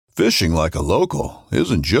Fishing like a local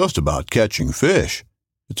isn't just about catching fish.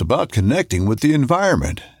 It's about connecting with the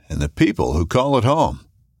environment and the people who call it home.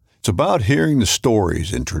 It's about hearing the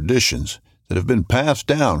stories and traditions that have been passed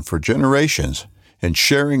down for generations and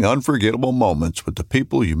sharing unforgettable moments with the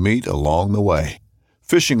people you meet along the way.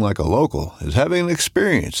 Fishing like a local is having an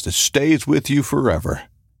experience that stays with you forever.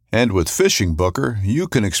 And with Fishing Booker, you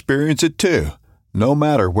can experience it too, no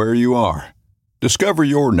matter where you are. Discover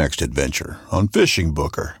your next adventure on Fishing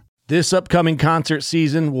Booker. This upcoming concert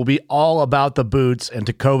season will be all about the boots, and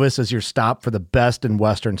Tecovas is your stop for the best in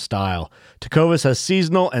Western style. Tecovas has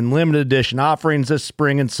seasonal and limited edition offerings this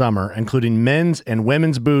spring and summer, including men's and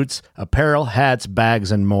women's boots, apparel, hats,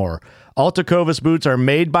 bags, and more. All Tecovas boots are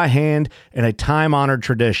made by hand in a time-honored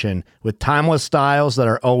tradition with timeless styles that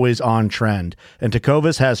are always on trend. And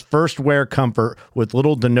Tecovas has first wear comfort with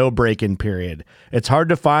little to no break-in period. It's hard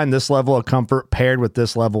to find this level of comfort paired with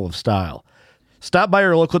this level of style. Stop by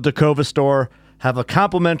your local Tecovas store, have a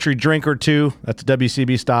complimentary drink or two, that's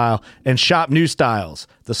WCB style, and shop new styles.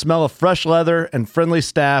 The smell of fresh leather and friendly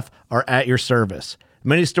staff are at your service.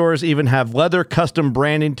 Many stores even have leather custom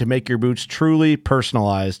branding to make your boots truly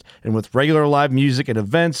personalized. And with regular live music and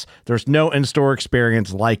events, there's no in-store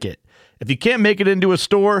experience like it. If you can't make it into a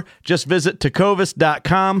store, just visit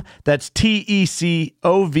tecovas.com. That's TECOVAS.com.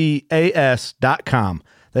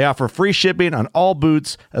 They offer free shipping on all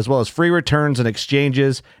boots, as well as free returns and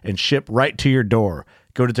exchanges, and ship right to your door.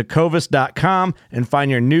 Go to tecovas.com and find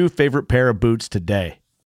your new favorite pair of boots today.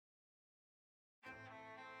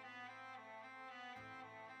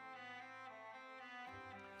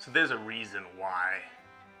 So there's a reason why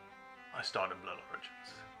I started Blood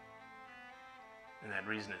Origins. And that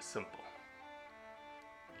reason is simple.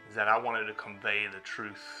 Is that I wanted to convey the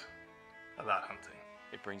truth about hunting.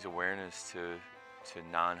 It brings awareness to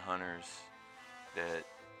non-hunters that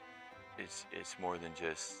it's more than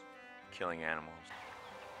just killing animals.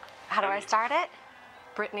 How do I start it?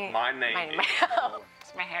 Brittany. My name is...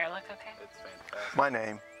 Does my hair look okay? It's fantastic. My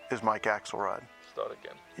name is Mike Axelrod. Start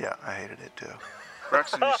again. Yeah, I hated it too.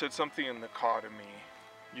 Braxton, you said something in the car to me.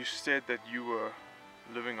 You said that you were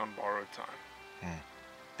living on borrowed time.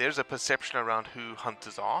 There's a perception around who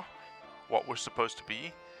hunters are, what we're supposed to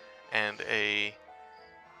be, and a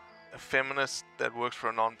feminist that works for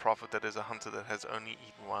a non-profit that is a hunter that has only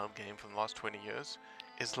eaten wild game for the last 20 years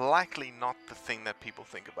is likely not the thing that people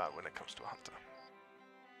think about when it comes to a hunter.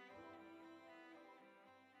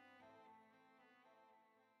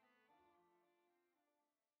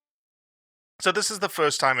 So this is the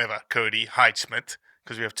first time ever Cody Highsmith,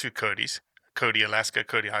 because we have two Codys, Cody Alaska,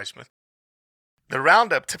 Cody Highsmith. The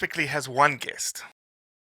roundup typically has one guest.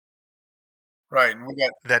 Right, and we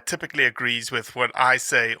got that typically agrees with what I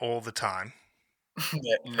say all the time.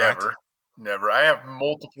 Never. I have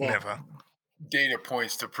multiple data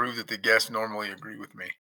points to prove that the guests normally agree with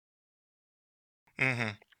me.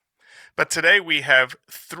 Mm-hmm. But today we have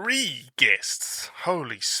 3 guests.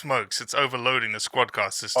 Holy smokes, it's overloading the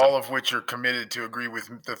Squadcast system. All of which are committed to agree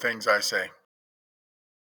with the things I say.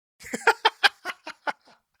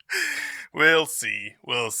 We'll see.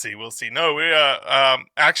 No, we are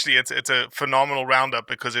actually it's a phenomenal roundup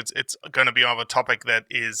because it's going to be on a topic that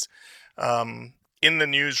is in the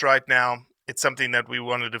news right now. It's something that we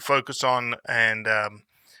wanted to focus on, and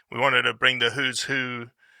we wanted to bring the who's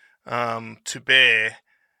who to bear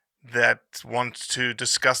that want to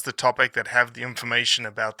discuss the topic, that have the information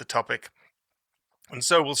about the topic. And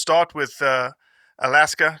so we'll start with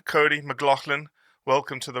Alaska, Cody McLaughlin.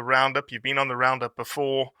 Welcome to the roundup. You've been on the roundup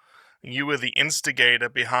before. You were the instigator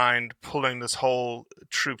behind pulling this whole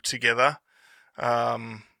troop together.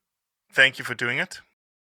 Thank you for doing it.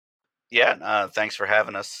 Yeah, thanks for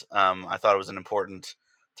having us. I thought it was an important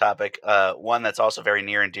topic, one that's also very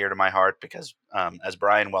near and dear to my heart because, as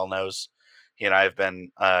Brian well knows, he and I have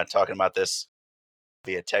been talking about this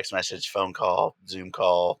via text message, phone call, Zoom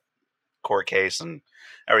call, court case, and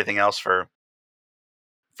everything else for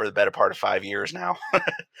the better part of 5 years now.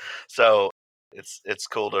 So it's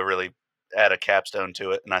cool to really add a capstone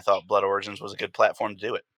to it, and I thought Blood Origins was a good platform to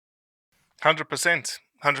do it. 100%.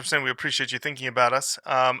 We appreciate you thinking about us,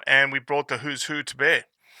 and we brought the who's who to bear.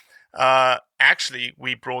 Actually,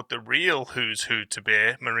 we brought the real who's who to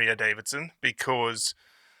bear, Maria Davidson, because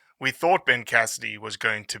we thought Ben Cassidy was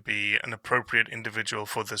going to be an appropriate individual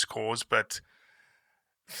for this cause, but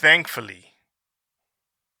thankfully,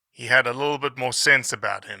 he had a little bit more sense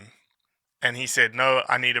about him. And he said, no,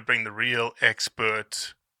 I need to bring the real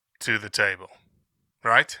expert to the table.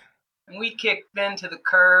 Right? We kicked Ben to the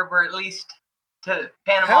curb, or at least to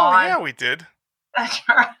Panama. Hell yeah, we did. That's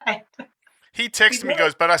right. He texted me,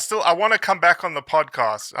 goes, but I want to come back on the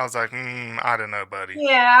podcast. I was like, I don't know, buddy.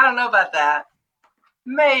 Yeah, I don't know about that.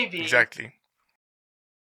 Maybe. Exactly.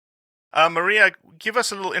 Maria, give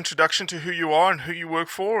us a little introduction to who you are and who you work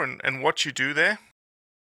for and what you do there.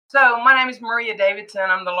 So my name is Maria Davidson.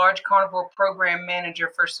 I'm the Large Carnivore Program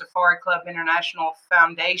Manager for Safari Club International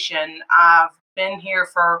Foundation. I've been here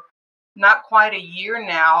for not quite a year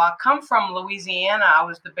now. I come from Louisiana. I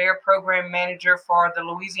was the Bear Program Manager for the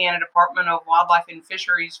Louisiana Department of Wildlife and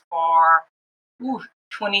Fisheries for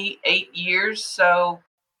 28 years. So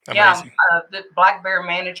amazing. The black bear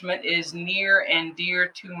management is near and dear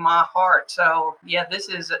to my heart. So yeah, this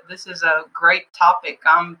is a great topic.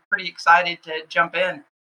 I'm pretty excited to jump in.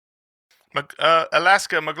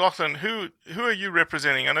 Alaska, McLaughlin, who are you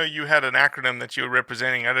representing? I know you had an acronym that you were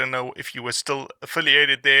representing. I don't know if you were still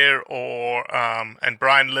affiliated there or and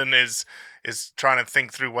Brian Lynn is trying to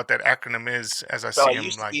think through what that acronym is as I see him. I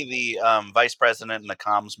used to be the vice president and the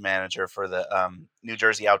comms manager for the New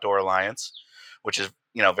Jersey Outdoor Alliance, which is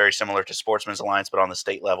very similar to Sportsman's Alliance but on the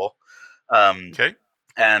state level. Okay.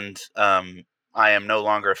 And I am no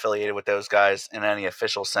longer affiliated with those guys in any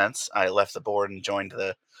official sense. I left the board and joined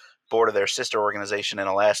the board of their sister organization in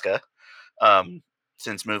Alaska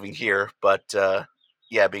since moving here. But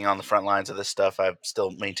being on the front lines of this stuff, I've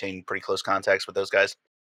still maintained pretty close contacts with those guys.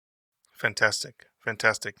 Fantastic.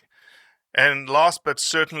 And last but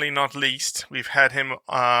certainly not least, we've had him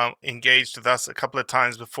engaged with us a couple of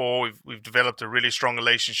times before. We've developed a really strong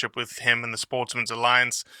relationship with him and the Sportsman's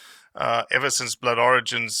Alliance ever since Blood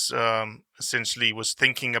Origins essentially was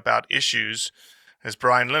thinking about issues. As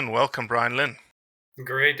Brian Lynn. Welcome, Brian Lynn.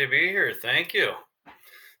 Great to be here. Thank you.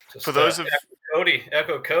 Just, for those of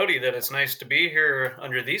echo Cody that it's nice to be here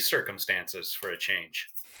under these circumstances for a change.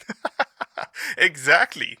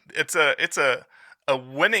 Exactly. It's a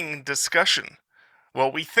winning discussion.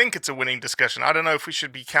 Well, we think it's a winning discussion. I don't know if we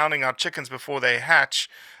should be counting our chickens before they hatch.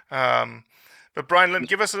 But Brian Lynn,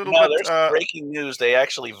 give us a little bit. There's breaking news. They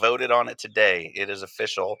actually voted on it today. It is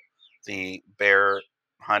official. The bear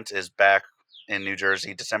hunt is back in New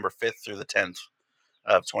Jersey, December 5th through the 10th.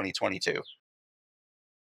 Of 2022.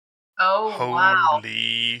 Oh, wow.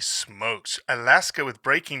 Holy smokes. Alaska with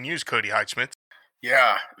breaking news, Cody Heitschmidt.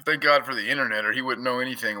 Yeah, thank God for the internet, or he wouldn't know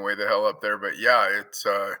anything way the hell up there. But yeah, it's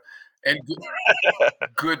and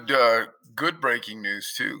good breaking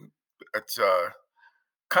news too. It's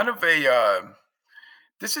kind of a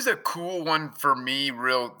this is a cool one for me,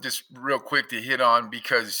 real quick to hit on,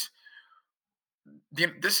 because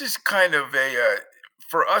this is kind of a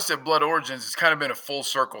for us at Blood Origins, it's kind of been a full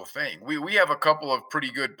circle thing. We have a couple of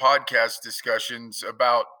pretty good podcast discussions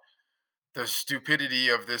about the stupidity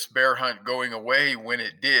of this bear hunt going away when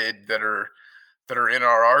it did that are in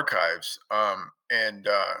our archives. And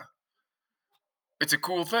it's a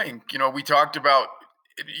cool thing. We talked about,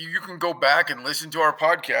 you can go back and listen to our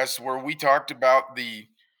podcast where we talked about the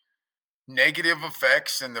negative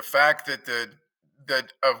effects and the fact that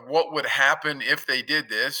of what would happen if they did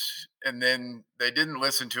this, and then they didn't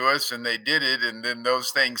listen to us and they did it, and then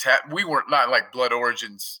those things happened. We weren't not like Blood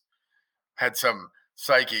Origins had some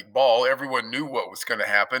psychic ball. Everyone knew what was going to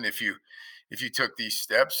happen if you took these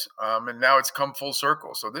steps, and now it's come full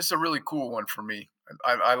circle. So this is a really cool one for me.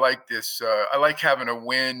 I like this. I like having a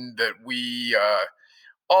win that we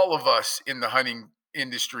all of us in the hunting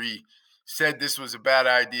industry said this was a bad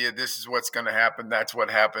idea. This is what's going to happen. That's what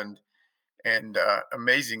happened. And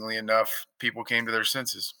amazingly enough, people came to their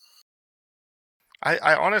senses.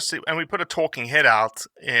 I honestly, and we put a talking head out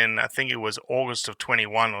in, I think it was August of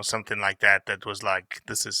 21 or something like that. That was like,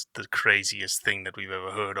 this is the craziest thing that we've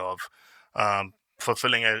ever heard of.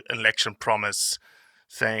 Fulfilling an election promise,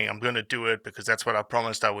 saying I'm going to do it because that's what I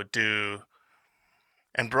promised I would do.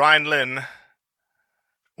 And Brian Lynn,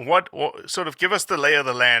 what sort of give us the lay of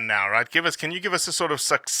the land now, right? Can you give us a sort of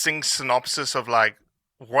succinct synopsis of like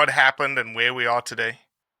what happened and where we are today?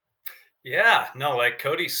 Yeah, no, like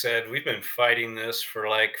Cody said, we've been fighting this for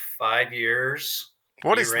like 5 years.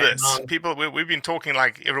 What is this? People, we've been talking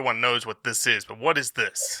like everyone knows what this is, but what is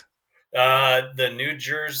this? The New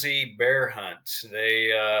Jersey bear hunt.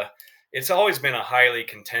 It's always been a highly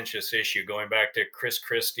contentious issue going back to Chris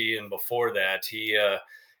Christie, and before that,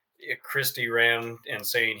 Christie ran and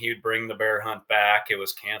saying he would bring the bear hunt back. It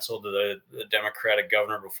was canceled. The Democratic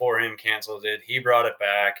governor before him canceled it. He brought it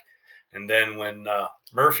back. And then when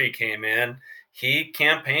Murphy came in, he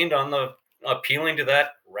campaigned on the appealing to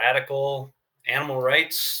that radical animal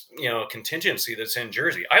rights, contingency that's in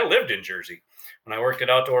Jersey. I lived in Jersey when I worked at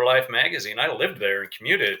Outdoor Life magazine. I lived there and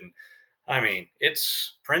commuted. And I mean,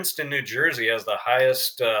 it's Princeton, New Jersey has the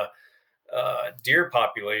highest deer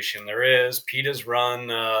population there is. PETA's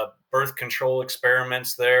run birth control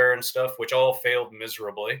experiments there and stuff, which all failed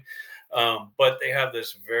miserably. But they have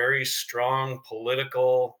this very strong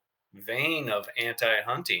political vein of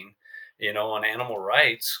anti-hunting, on animal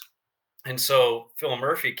rights. And so Phil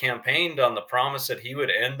Murphy campaigned on the promise that he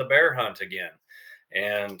would end the bear hunt again.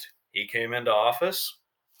 And he came into office,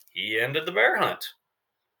 he ended the bear hunt.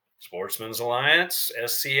 Sportsmen's Alliance,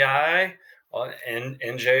 SCI, and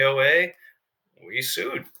NJOA, we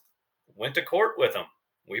sued, went to court with them.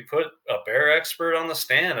 We put a bear expert on the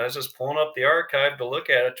stand. I was just pulling up the archive to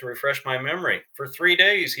look at it to refresh my memory. For 3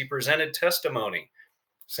 days, he presented testimony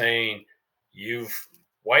saying, you've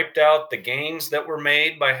wiped out the gains that were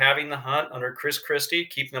made by having the hunt under Chris Christie,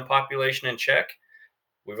 keeping the population in check.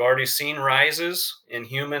 We've already seen rises in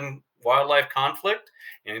human wildlife conflict.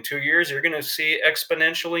 And in 2 years, you're going to see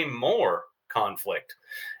exponentially more conflict.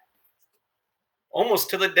 Almost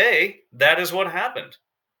to the day, that is what happened.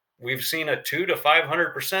 We've seen a 200 to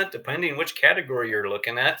 500%, depending which category you're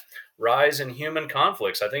looking at, rise in human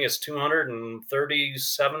conflicts. I think it's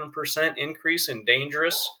 237% increase in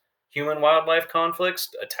dangerous human wildlife conflicts,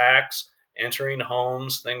 attacks, entering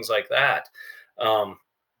homes, things like that.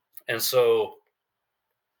 And so,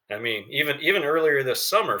 I mean, even earlier this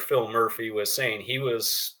summer, Phil Murphy was saying he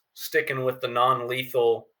was sticking with the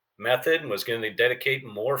non-lethal method and was going to dedicate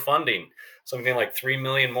more funding, something like $3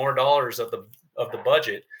 million more of the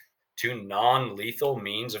budget, to non-lethal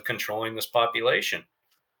means of controlling this population.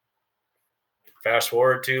 Fast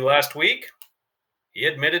forward to last week, he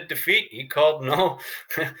admitted defeat. He called no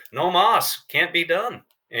mas, can't be done.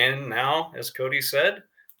 And now, as Cody said,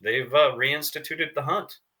 they've reinstituted the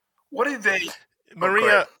hunt. What did they,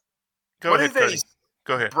 Maria? Go ahead, Cody.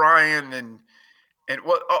 Go ahead, Brian, and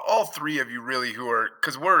what all three of you really who are,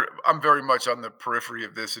 because I'm very much on the periphery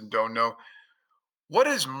of this and don't know. What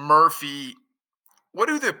is Murphy? What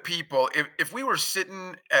do the people, if we were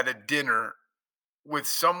sitting at a dinner with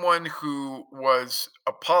someone who was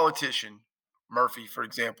a politician, Murphy, for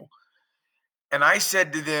example, and I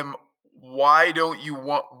said to them, why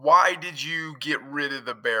did you get rid of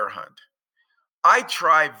the bear hunt? I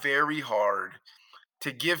try very hard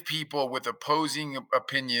to give people with opposing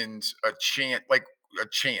opinions a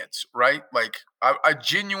chance, right? Like I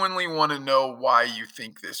genuinely want to know why you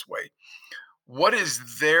think this way. What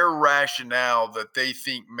is their rationale that they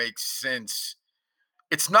think makes sense?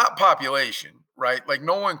 It's not population, right? Like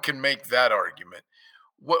no one can make that argument.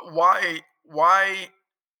 Why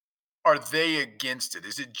are they against it?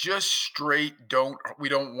 Is it just straight we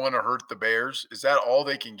don't want to hurt the bears? Is that all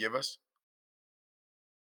they can give us?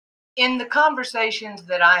 In the conversations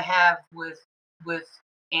that I have with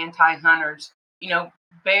anti-hunters,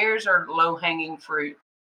 bears are low-hanging fruit,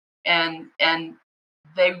 and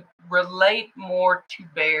they relate more to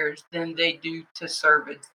bears than they do to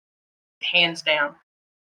cervids, hands down.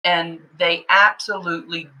 And they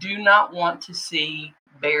absolutely do not want to see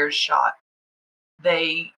bears shot.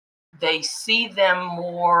 They see them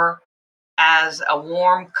more as a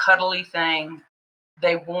warm, cuddly thing.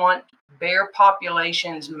 They want bear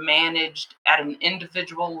populations managed at an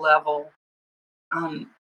individual level.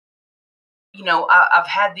 I've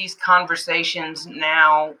had these conversations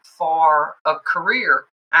now for a career,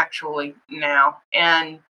 actually now,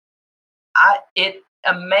 and it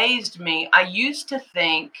amazed me. I used to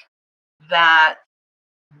think that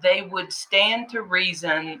they would stand to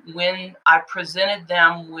reason when I presented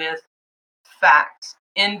them with facts,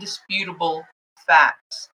 indisputable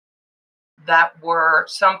facts that were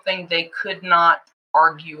something they could not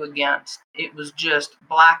argue against. It was just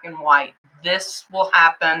black and white. This will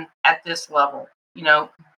happen at this level,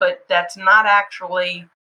 but that's not actually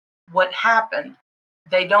what happened.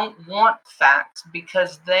 They don't want facts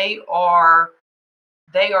because they are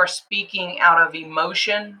speaking out of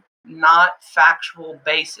emotion, not factual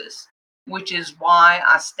basis, which is why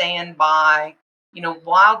I stand by,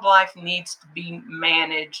 wildlife needs to be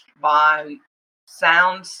managed by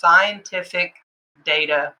sound scientific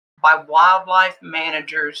data by wildlife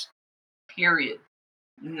managers, period.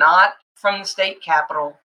 Not from the state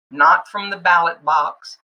capitol, not from the ballot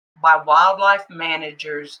box, by wildlife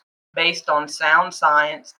managers based on sound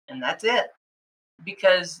science, and that's it.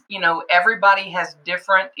 Because, everybody has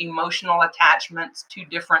different emotional attachments to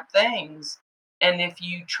different things. And if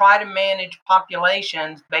you try to manage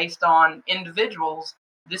populations based on individuals,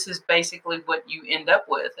 this is basically what you end up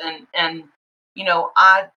with. And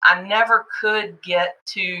I never could get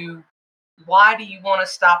to, why do you want to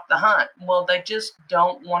stop the hunt? Well, they just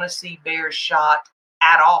don't want to see bears shot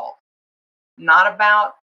at all. Not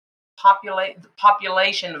about the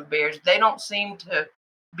population of bears. They don't seem to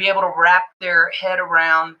be able to wrap their head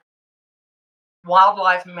around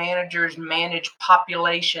wildlife managers manage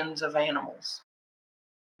populations of animals.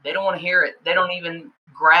 They don't want to hear it. They don't even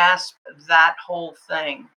grasp that whole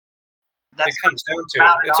thing. It comes down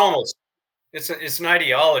to it's almost it's an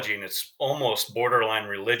ideology, and it's almost borderline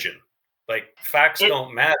religion. Like, facts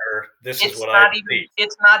don't matter. This is what I believe.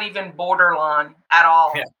 It's not even borderline at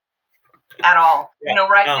all. Yeah. At all. Yeah. You know,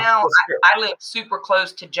 right No, now that's true. I live super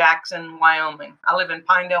close to Jackson, Wyoming. I live in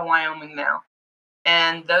Pinedale, Wyoming now.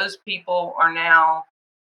 And those people are now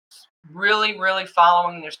really, really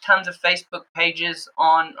following. There's tons of Facebook pages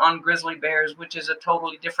on grizzly bears, which is a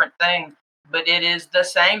totally different thing, but it is the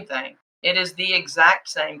same thing. It is the exact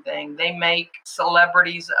same thing. They make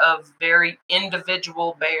celebrities of very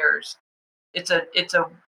individual bears. It's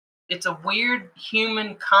a weird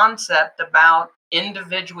human concept about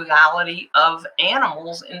individuality of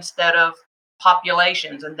animals instead of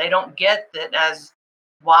populations, and they don't get that as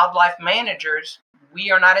wildlife managers.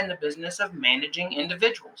 We are not in the business of managing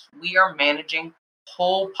individuals. We are managing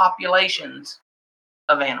whole populations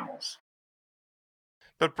of animals.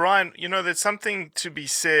 But Brian, there's something to be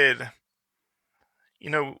said,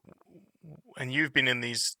 and you've been in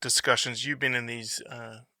these discussions,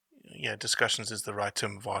 discussions is the right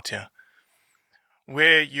term, Vartia,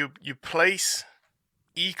 where you place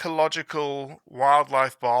ecological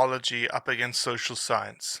wildlife biology up against social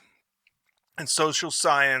science. And social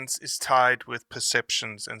science is tied with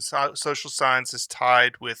perceptions, and social science is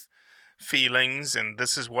tied with feelings, and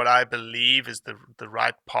this is what I believe is the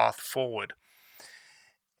right path forward.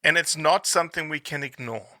 And it's not something we can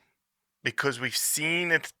ignore, because we've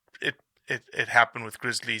seen it happen with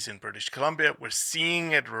grizzlies in British Columbia. We're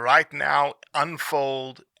seeing it right now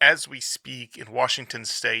unfold as we speak in Washington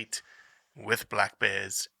State with black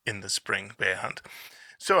bears in the spring bear hunt.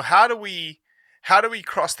 So how do we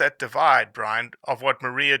cross that divide, Brian, of what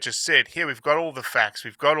Maria just said? Here we've got all the facts,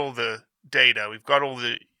 we've got all the data, we've got all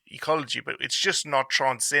the ecology, but it's just not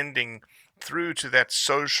transcending through to that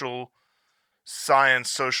social science,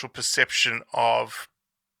 social perception of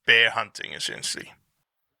bear hunting, essentially.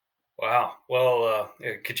 Wow. Well,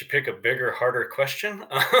 could you pick a bigger, harder question?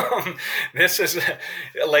 This is,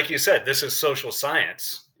 like you said, this is social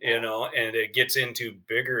science, and it gets into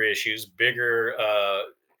bigger issues, bigger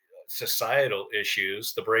societal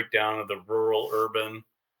issues, the breakdown of the rural-urban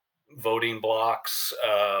voting blocks,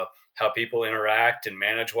 how people interact and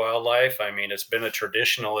manage wildlife. I mean, it's been a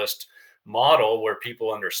traditionalist model where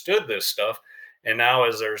people understood this stuff. And now,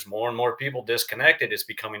 as there's more and more people disconnected, it's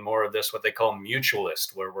becoming more of this, what they call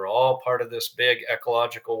mutualist, where we're all part of this big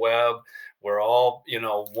ecological web. We're all,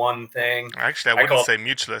 one thing. Actually, I wouldn't say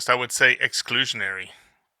mutualist. I would say exclusionary,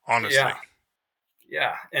 honestly.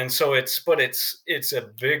 Yeah. And so it's a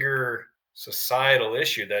bigger societal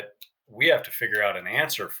issue that we have to figure out an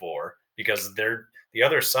answer for, because the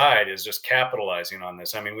other side is just capitalizing on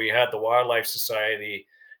this. I mean, we had the Wildlife Society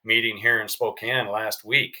meeting here in Spokane last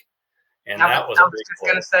week. And that was I was just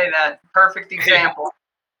going to say that. Perfect example.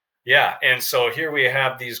 Yeah. And so here we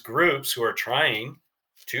have these groups who are trying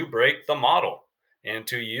to break the model and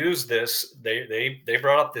to use this. They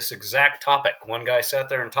brought up this exact topic. One guy sat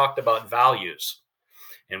there and talked about values,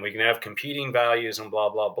 and we can have competing values and blah,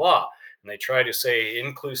 blah, blah. And they try to say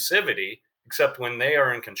inclusivity, except when they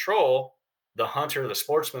are in control, the hunter, the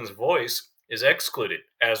sportsman's voice is excluded,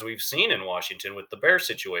 as we've seen in Washington with the bear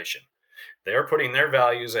situation. They're putting their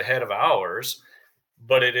values ahead of ours,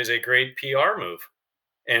 but it is a great PR move.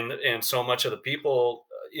 And so much of the people,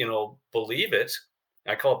 believe it.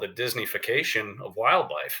 I call it the Disneyfication of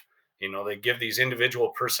wildlife. They give these individual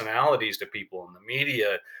personalities to people, and the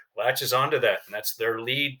media latches onto that, and that's their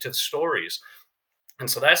lead to stories. And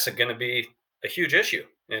so that's going to be a huge issue.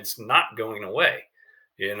 It's not going away,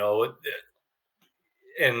 and a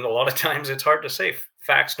lot of times it's hard to say.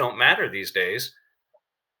 Facts don't matter these days.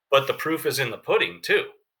 But the proof is in the pudding, too.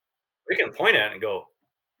 We can point at it and go,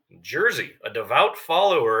 Jersey, a devout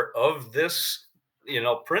follower of this,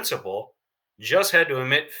 principle, just had to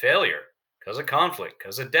admit failure because of conflict,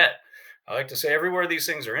 because of debt. I like to say everywhere these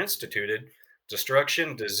things are instituted,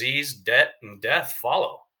 destruction, disease, debt, and death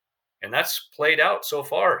follow. And that's played out so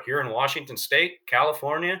far here in Washington State,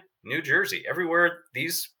 California, New Jersey. Everywhere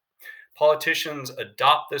these politicians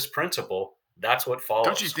adopt this principle, that's what follows.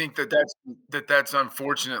 Don't you think that's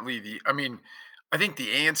unfortunately I think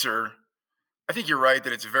the answer, I think you're right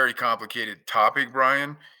that it's a very complicated topic,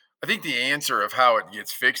 Brian. I think the answer of how it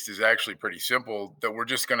gets fixed is actually pretty simple, that we're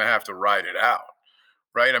just going to have to ride it out.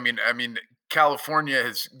 Right? I mean,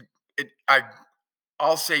 California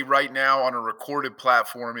I'll say right now on a recorded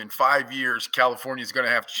platform, in 5 years, California is going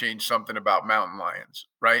to have to change something about mountain lions,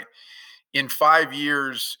 right? In 5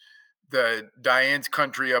 years, the Diane's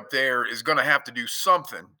country up there is going to have to do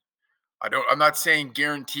something. I'm not saying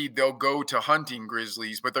guaranteed they'll go to hunting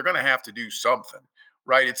grizzlies, but they're going to have to do something,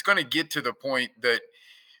 right? It's going to get to the point that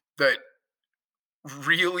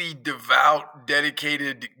really devout,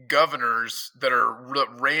 dedicated governors that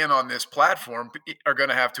ran on this platform are going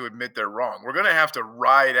to have to admit they're wrong. We're going to have to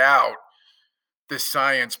ride out the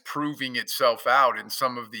science proving itself out in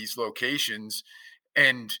some of these locations.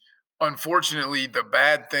 And unfortunately, the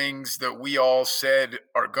bad things that we all said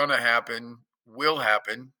are going to happen will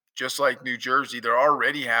happen, just like New Jersey. They're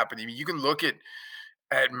already happening. You can look at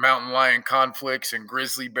mountain lion conflicts and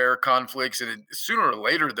grizzly bear conflicts, and sooner or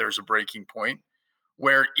later, there's a breaking point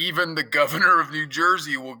where even the governor of New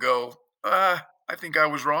Jersey will go, I think I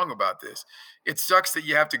was wrong about this. It sucks that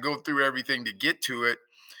you have to go through everything to get to it,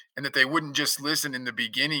 and that they wouldn't just listen in the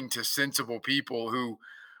beginning to sensible people who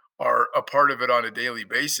are a part of it on a daily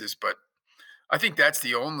basis. But I think that's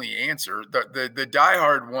the only answer. The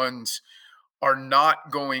diehard ones are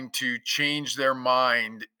not going to change their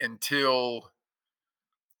mind until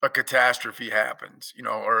a catastrophe happens,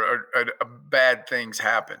 or bad things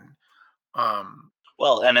happen.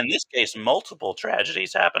 Well, and in this case, multiple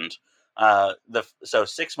tragedies happened. So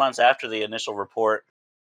 6 months after the initial report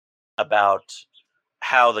about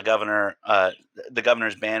how the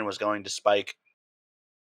governor's ban was going to spike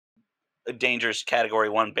dangerous Category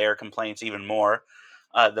 1 bear complaints even more,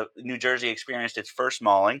 the New Jersey experienced its first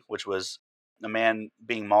mauling, which was a man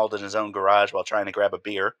being mauled in his own garage while trying to grab a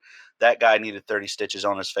beer. That guy needed 30 stitches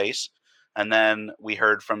on his face. And then we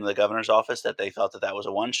heard from the governor's office that they thought that was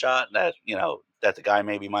a one shot, that the guy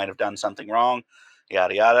maybe might have done something wrong,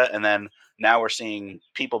 yada yada. And then now we're seeing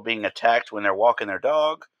people being attacked when they're walking their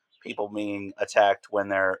dog, people being attacked when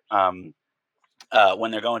they're going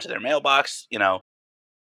to their mailbox.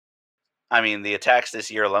 I mean, the attacks this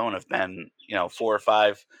year alone have been 4 or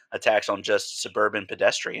 5 attacks on just suburban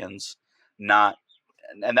pedestrians.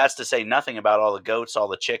 And that's to say nothing about all the goats, all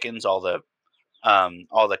the chickens, all the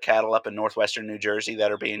cattle up in northwestern New Jersey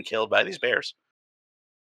that are being killed by these bears.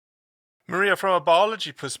 Maria, from a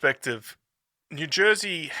biology perspective, New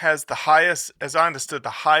Jersey has the highest, as I understood, the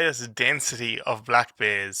highest density of black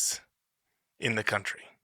bears in the country.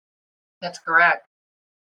 That's correct.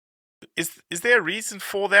 Is there a reason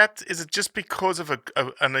for that? Is it just because of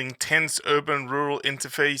an intense urban-rural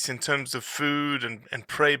interface in terms of food and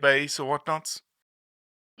prey base or whatnots?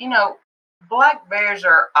 Black bears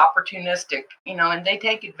are opportunistic, and they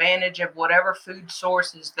take advantage of whatever food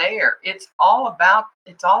source is there. It's all about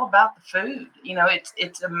the food.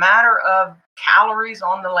 It's a matter of calories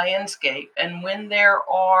on the landscape. And when there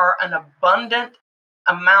are an abundant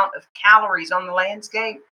amount of calories on the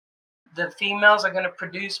landscape, the females are going to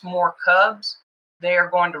produce more cubs. They are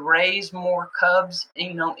going to raise more cubs,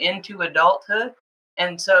 into adulthood.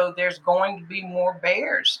 And so there's going to be more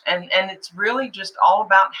bears. And it's really just all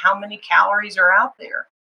about how many calories are out there.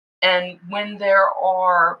 And when there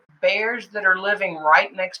are bears that are living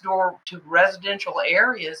right next door to residential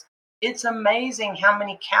areas, it's amazing how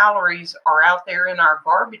many calories are out there in our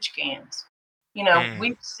garbage cans.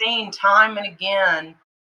 We've seen time and again,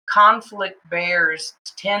 conflict bears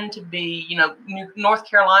tend to be, North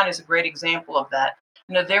Carolina is a great example of that.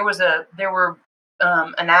 There were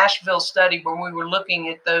an Asheville study where we were looking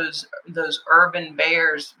at those urban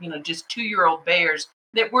bears, just 2-year-old bears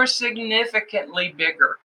that were significantly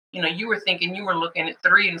bigger. You were thinking you were looking at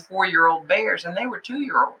 3 and 4-year-old bears, and they were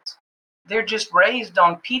 2-year-olds. They're just raised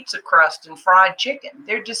on pizza crust and fried chicken.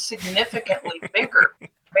 They're just significantly bigger.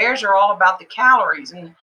 Bears are all about the calories,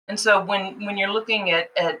 and so when you're looking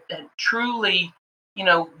at truly,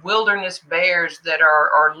 wilderness bears that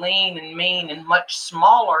are lean and mean and much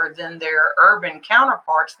smaller than their urban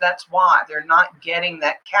counterparts, that's why they're not getting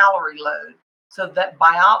that calorie load. So that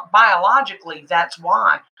biologically, that's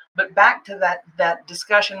why. But back to that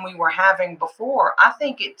discussion we were having before, I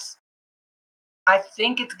think it's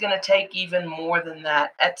going to take even more than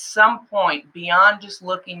that. At some point, beyond just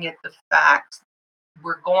looking at the facts,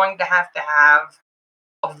 we're going to have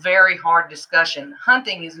a very hard discussion.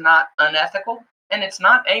 Hunting is not unethical. And it's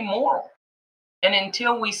not amoral. And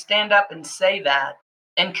until we stand up and say that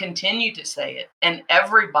and continue to say it, and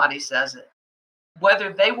everybody says it,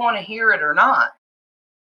 whether they want to hear it or not,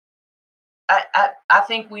 I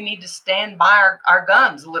think we need to stand by our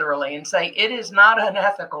guns, literally, and say it is not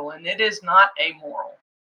unethical and it is not amoral.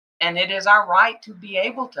 And it is our right to be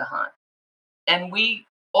able to hunt. And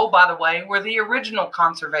by the way, we're the original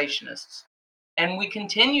conservationists. And we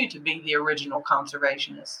continue to be the original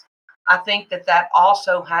conservationists. I think that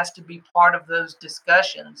also has to be part of those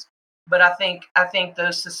discussions. But I think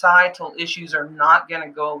those societal issues are not going to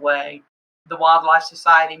go away the Wildlife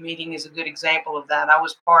Society meeting is a good example of that. I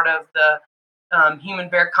was part of the human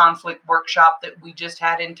bear conflict workshop that we just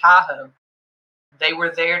had in Tahoe. They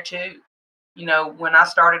were there too. You know, when I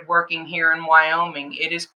started working here in Wyoming,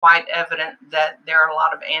 it is quite evident that there are a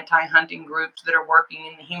lot of anti-hunting groups that are working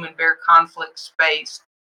in the human bear conflict space.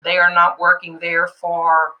 They are not working there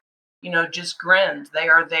for, you know, just grins. They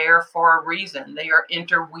are there for a reason. They are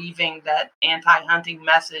interweaving that anti-hunting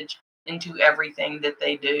message into everything that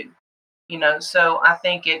they do. You know, so I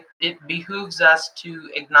think it behooves us to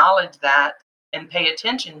acknowledge that and pay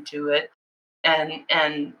attention to it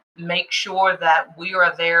and make sure that we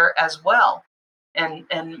are there as well and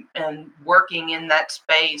working in that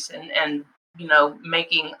space and you know,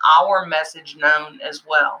 making our message known as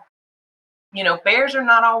well. You know, bears are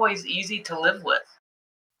not always easy to live with.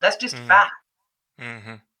 That's just a fact.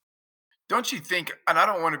 Mm-hmm. Don't you think, and I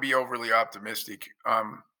don't want to be overly optimistic,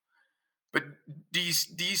 but do you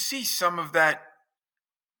see some of that?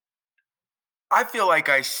 I feel like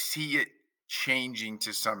I see it changing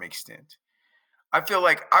to some extent. I feel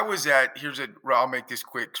like I was at I'll make this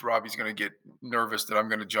quick because Robbie's going to get nervous that I'm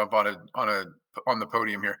going to jump on the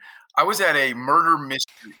podium here. I was at a murder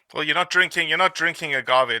mystery. Well, you're not drinking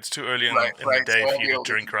agave. It's too early in Right, the day so for I'll be you to able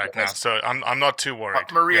to drink keep right that. now. So I'm not too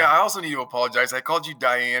worried. Maria, Yeah. I also need to apologize. I called you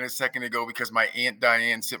Diane a second ago because my Aunt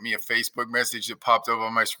Diane sent me a Facebook message that popped up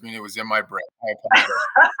on my screen. It was in my brain. I apologize.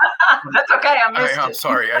 That's okay. I missed it. I'm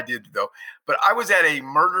sorry. I did though. But I was at a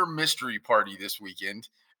murder mystery party this weekend.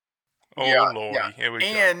 Oh Lordy, here we go.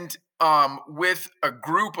 And with a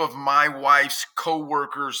group of my wife's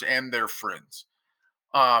coworkers and their friends,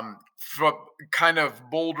 from kind of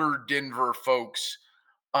Boulder, Denver folks,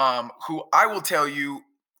 who I will tell you,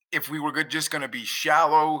 if we were just going to be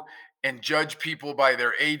shallow and judge people by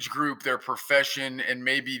their age group, their profession, and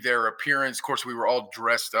maybe their appearance. Of course, we were all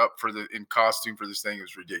dressed up in costume for this thing. It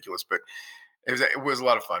was ridiculous, but it was a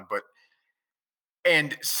lot of fun.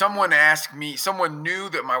 And someone knew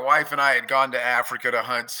that my wife and I had gone to Africa to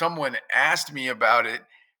hunt. Someone asked me about it.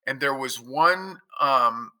 And there was one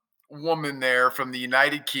woman there from the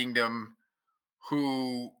United Kingdom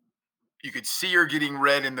who you could see her getting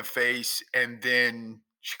red in the face, and then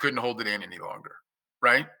she couldn't hold it in any longer.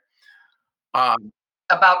 Right.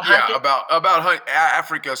 About hunting? About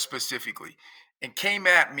Africa specifically, and came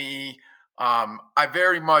at me. I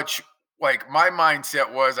very much, like, my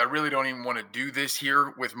mindset was, I really don't even want to do this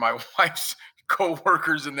here with my wife's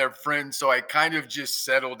coworkers and their friends. So I kind of just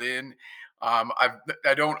settled in. I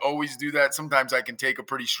don't always do that. Sometimes I can take a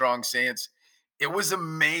pretty strong stance. It was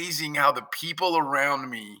amazing how the people around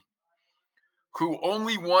me, who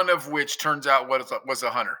only one of which turns out was a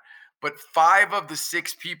hunter, but 5 of the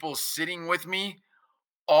 6 people sitting with me,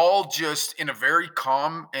 all just in a very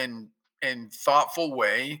calm and thoughtful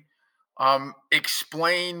way,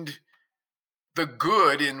 explained the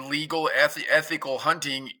good in legal ethical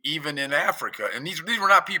hunting, even in Africa. And these were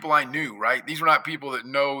not people I knew, right? These were not people that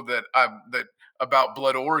know that about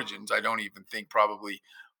blood origins. I don't even think, probably.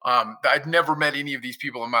 I'd never met any of these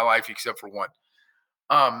people in my life except for one.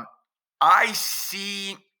 I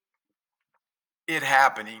see it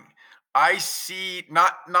happening. I see,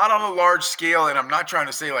 not on a large scale, and I'm not trying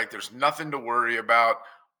to say like there's nothing to worry about.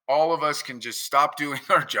 All of us can just stop doing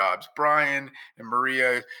our jobs. Brian and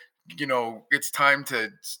Maria, you know, it's time to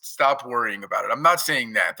stop worrying about it. I'm not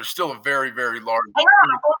saying that. There's still a very, very large,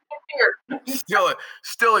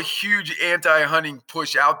 still a huge anti-hunting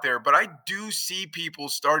push out there. But I do see people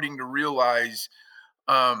starting to realize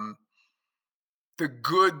the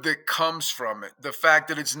good that comes from it, the fact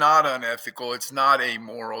that it's not unethical, it's not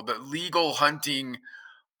amoral, that legal hunting,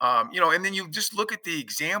 and then you just look at the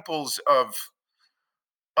examples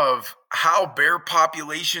of how bear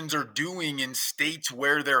populations are doing in states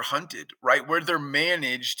where they're hunted, right, where they're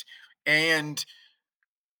managed, and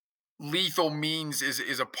lethal means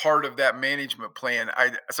is a part of that management plan.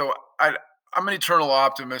 I'm an eternal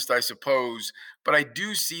optimist, I suppose, but I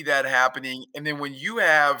do see that happening. And then when you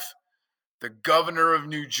have the governor of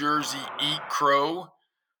New Jersey eat crow,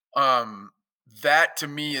 that to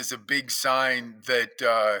me is a big sign that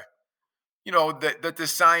that the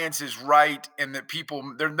science is right, and that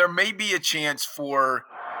people there may be a chance for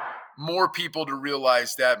more people to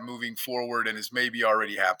realize that moving forward, and is maybe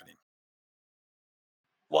already happening.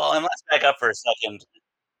 Well, and let's back up for a second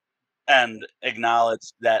and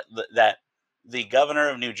acknowledge that the governor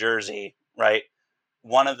of New Jersey, right,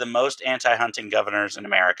 one of the most anti-hunting governors in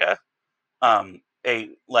America, a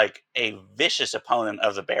vicious opponent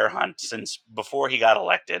of the bear hunt since before he got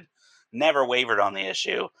elected, never wavered on the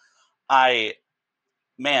issue. As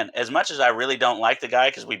much as I really don't like the guy,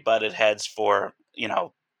 because we butted heads for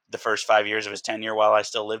the first 5 years of his tenure while I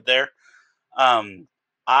still lived there,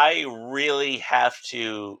 I really have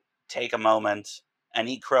to take a moment and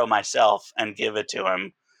eat crow myself and give it to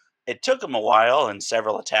him. It took him a while and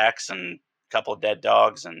several attacks and a couple of dead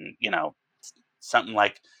dogs and, something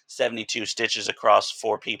like 72 stitches across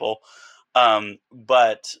 4 people.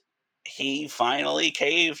 But he finally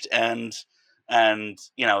caved and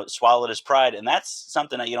swallowed his pride, and that's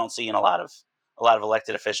something that you don't see in a lot of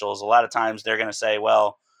elected officials. A lot of times they're going to say,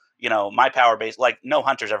 well, my power base, like no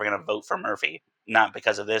hunter's ever going to vote for Murphy, not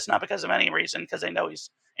because of this, not because of any reason, because they know he's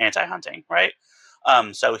anti-hunting, right?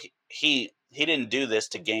 So he didn't do this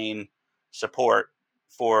to gain support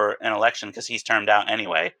for an election because he's termed out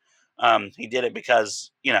anyway. He did it because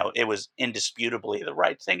it was indisputably the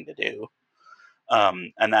right thing to do,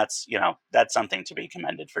 and that's something to be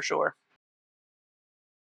commended for sure.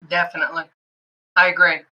 Definitely. I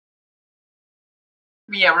agree.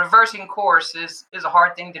 Yeah, reversing course is a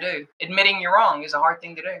hard thing to do. Admitting you're wrong is a hard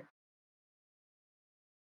thing to do.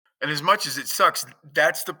 And as much as it sucks,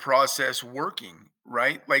 that's the process working,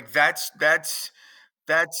 right? Like that's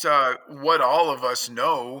what all of us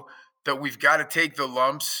know, that we've got to take the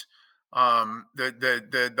lumps.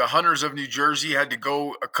 The hunters of New Jersey had to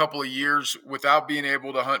go a couple of years without being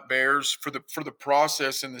able to hunt bears for the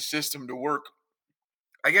process and the system to work.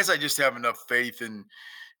 I guess I just have enough faith in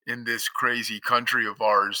this crazy country of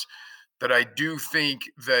ours that I do think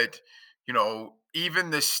that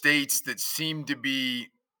even the states that seem to be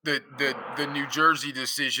the New Jersey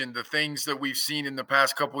decision, the things that we've seen in the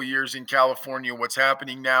past couple of years in California, what's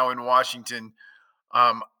happening now in Washington,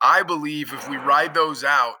 I believe if we ride those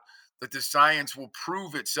out, that the science will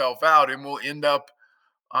prove itself out and we'll end up.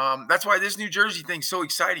 That's why this New Jersey thing's so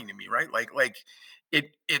exciting to me, right? Like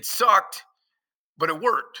it sucked, but it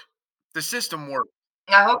worked. The system worked.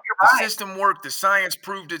 I hope you're The right. system worked. The science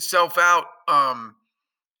proved itself out.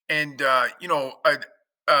 And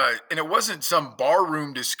and it wasn't some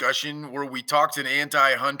barroom discussion where we talked an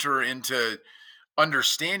anti-hunter into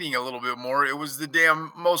understanding a little bit more. It was the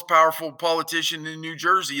damn most powerful politician in New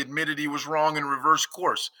Jersey admitted he was wrong and reversed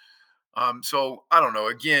course. So I don't know.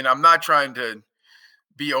 Again, I'm not trying to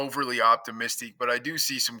be overly optimistic, but I do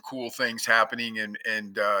see some cool things happening,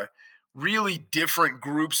 and really different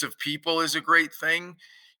groups of people is a great thing.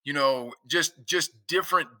 Just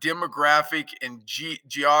different demographic and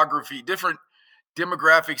geography, different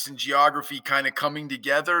demographics and geography kind of coming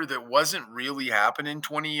together that wasn't really happening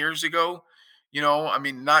 20 years ago. I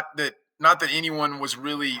mean, not that anyone was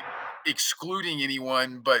really excluding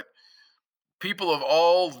anyone, but people of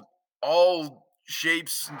all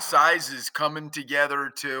shapes and sizes coming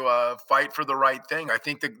together to fight for the right thing. I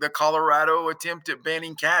think the Colorado attempt at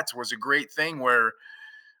banning cats was a great thing, where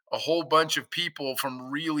a whole bunch of people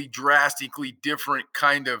from really drastically different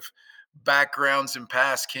kind of backgrounds and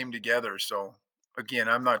pasts came together. So again,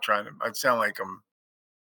 I'm not trying to. I sound like I'm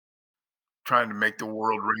trying to make the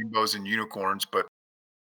world rainbows and unicorns, but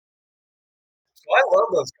So I love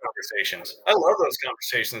those conversations. I love those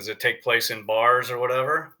conversations that take place in bars or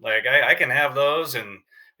whatever. Like I can have those and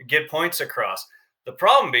get points across. The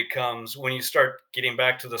problem becomes when you start getting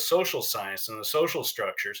back to the social science and the social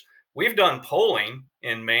structures. We've done polling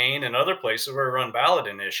in Maine and other places where we run ballot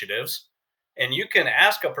initiatives, and you can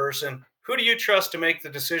ask a person, who do you trust to make the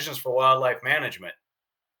decisions for wildlife management?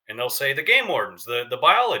 And they'll say the game wardens, the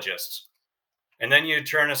biologists. And then you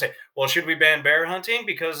turn and say, well, should we ban bear hunting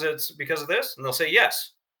because it's because of this? And they'll say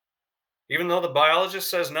yes. Even though the biologist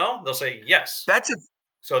says no, they'll say yes.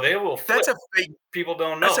 So they will flip. that's a fake People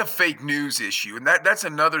don't know. that's a fake news issue, and that's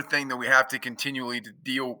another thing that we have to continue to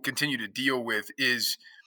deal with is.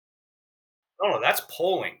 No, that's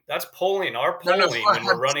polling. That's polling. Our No, polling when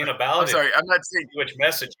we're running a ballot. I'm sorry. I'm not saying which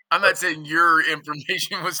message. I'm not saying your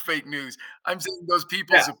information was fake news. I'm saying those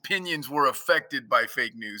people's opinions were affected by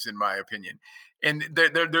fake news, in my opinion, and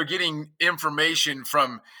they're getting information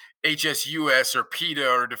from HSUS or PETA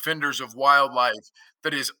or Defenders of Wildlife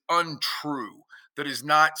that is untrue, that is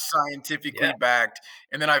not scientifically backed.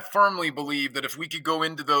 And then I firmly believe that if we could go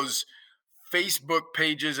into those Facebook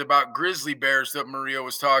pages about grizzly bears that Maria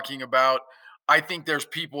was talking about, I think there's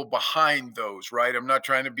people behind those, right? I'm not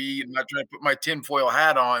trying to put my tinfoil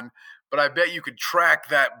hat on, but I bet you could track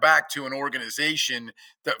that back to an organization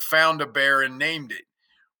that found a bear and named it,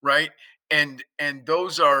 right? And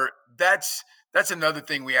that's another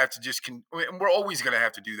thing we have to we're always going to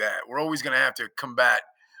have to do that. We're always going to have to combat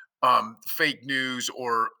fake news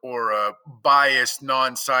or biased,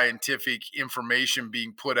 non-scientific information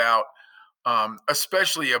being put out,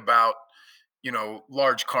 especially about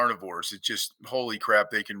large carnivores. It's just, holy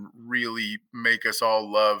crap, they can really make us all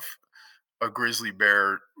love a grizzly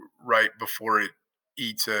bear right before it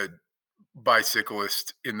eats a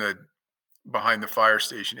bicyclist in the behind the fire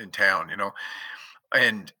station in town,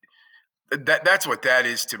 and that's what that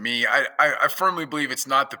is to me. I firmly believe it's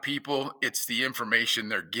not the people, it's the information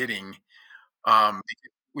they're getting. Um,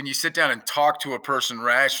 when you sit down and talk to a person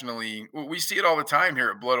rationally, we see it all the time here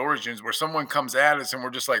at Blood Origins, where someone comes at us and we're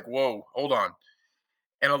just like, whoa, hold on.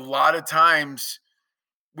 And a lot of times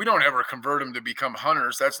we don't ever convert them to become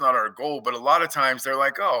hunters. That's not our goal. But a lot of times they're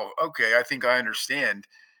like, oh, okay, I think I understand.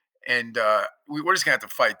 And we're just gonna have to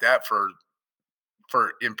fight that for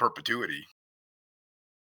in perpetuity.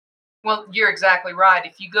 Well, you're exactly right.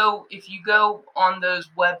 If you go on those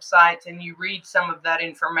websites and you read some of that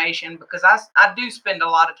information, because I do spend a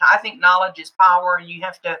lot of time. I think knowledge is power, and you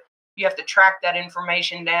have to track that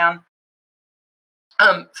information down.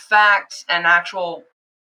 Facts and actual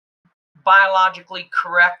biologically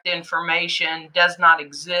correct information does not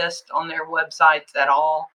exist on their websites at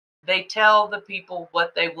all. They tell the people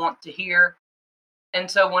what they want to hear. And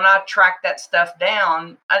so when I track that stuff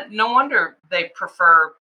down, no wonder they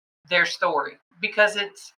prefer their story, because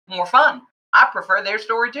it's more fun. I prefer their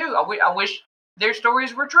story too. I wish their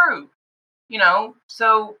stories were true,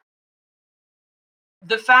 So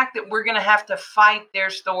the fact that we're going to have to fight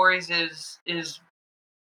their stories is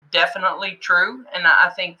definitely true, and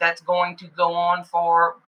I think that's going to go on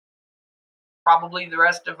for probably the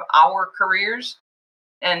rest of our careers,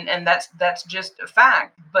 and that's just a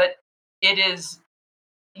fact. But it is,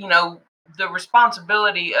 the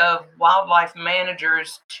responsibility of wildlife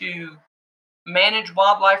managers to manage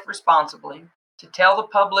wildlife responsibly, to tell the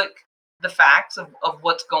public the facts of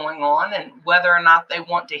what's going on, and whether or not they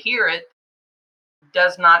want to hear it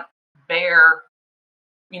does not bear,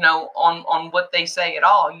 on what they say at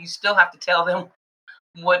all. You still have to tell them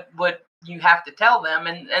what you have to tell them,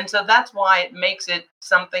 and so that's why it makes it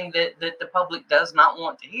something that the public does not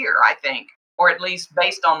want to hear, I think, or at least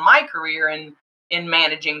based on my career in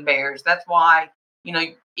managing bears. That's why,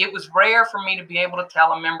 it was rare for me to be able to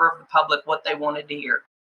tell a member of the public what they wanted to hear.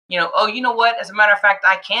 Oh, you know what? As a matter of fact,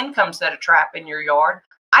 I can come set a trap in your yard.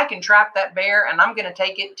 I can trap that bear, and I'm going to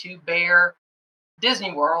take it to Bear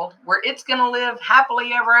Disney World, where it's going to live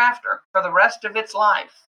happily ever after for the rest of its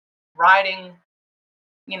life, riding,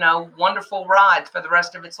 wonderful rides for the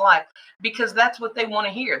rest of its life, because that's what they want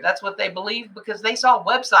to hear. That's what they believe, because they saw a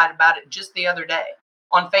website about it just the other day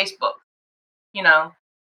on Facebook,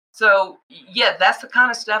 So, yeah, that's the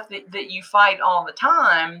kind of stuff that you fight all the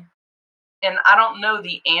time. And I don't know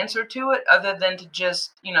the answer to it other than to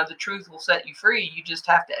just, the truth will set you free. You just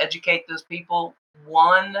have to educate those people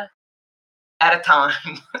one at a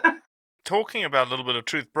time. Talking about a little bit of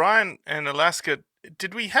truth, Brian in Alaska,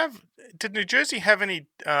 did New Jersey have any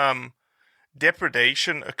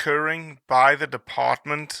depredation occurring by the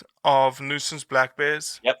Department of Nuisance black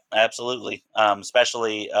bears? Yep, absolutely.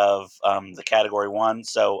 Especially of the Category 1.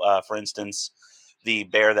 So, for instance, the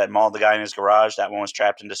bear that mauled the guy in his garage, that one was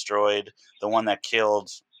trapped and destroyed. The one that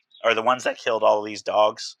killed, or the ones that killed all of these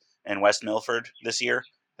dogs in West Milford this year,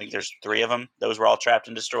 I think there's 3 of them. Those were all trapped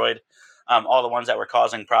and destroyed. All the ones that were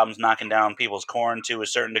causing problems, knocking down people's corn to a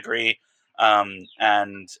certain degree, and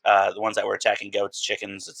the ones that were attacking goats,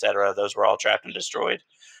 chickens, etc., those were all trapped and destroyed.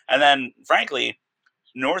 And then, frankly,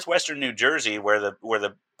 northwestern New Jersey, where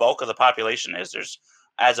the bulk of the population is, there's,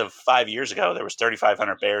 as of 5 years ago, there was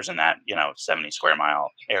 3,500 bears in that 70 square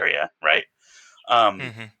mile area, right?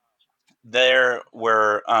 There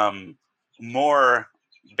were more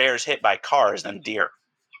bears hit by cars than deer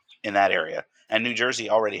in that area, and New Jersey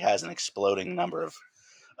already has an exploding number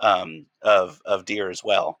of deer as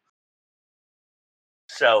well.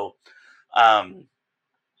 So,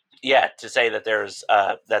 yeah, to say that there's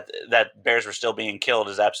that bears were still being killed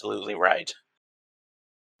is absolutely right.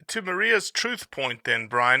 To Maria's truth point then,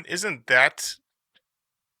 Brian, isn't that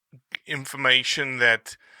information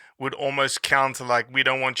that would almost counter, like, we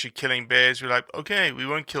don't want you killing bears? We're like, okay, we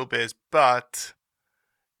won't kill bears, but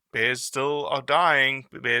bears still are dying.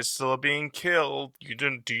 Bears still are being killed.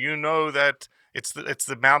 Do you know that it's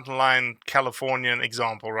the mountain lion Californian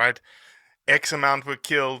example, right? X amount were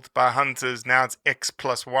killed by hunters. Now it's X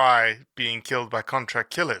plus Y being killed by contract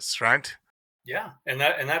killers, right? Yeah, and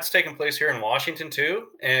that's taken place here in Washington too,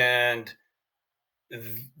 and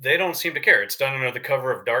they don't seem to care. It's done under the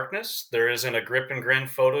cover of darkness. There isn't a grip and grin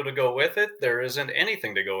photo to go with it. There isn't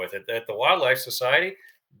anything to go with it. At the Wildlife Society,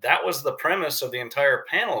 that was the premise of the entire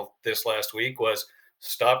panel this last week: was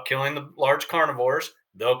stop killing the large carnivores.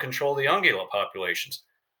 They'll control the ungulate populations.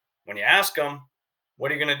 When you ask them,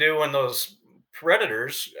 what are you going to do when those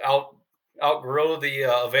predators outgrow the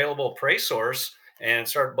available prey source and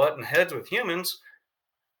start butting heads with humans?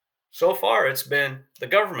 So far, it's been the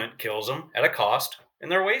government kills them at a cost,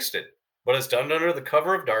 and they're wasted. But it's done under the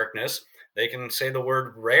cover of darkness. They can say the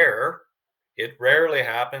word rare. It rarely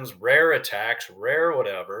happens, rare attacks, rare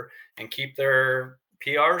whatever, and keep their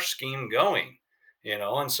PR scheme going.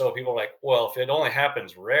 And so people are like, well, if it only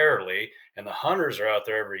happens rarely and the hunters are out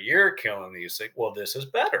there every year killing these things, well, this is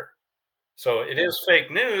better. So it is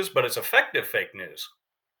fake news, but it's effective fake news.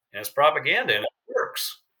 And it's propaganda and it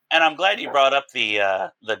works. And I'm glad you brought up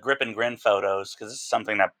the grip and grin photos, because this is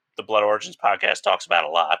something that the Blood Origins podcast talks about a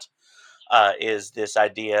lot. Is this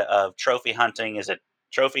idea of trophy hunting? Is it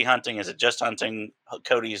trophy hunting? Is it just hunting?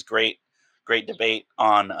 Cody's great debate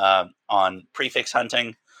on prefix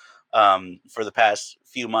hunting for the past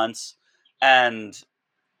few months, and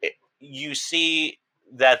you see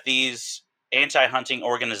that these anti-hunting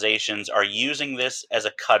organizations are using this as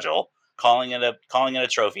a cudgel, calling it a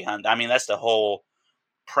trophy hunt. I mean, that's the whole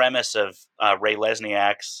premise of Ray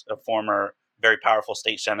Lesniak's, a former very powerful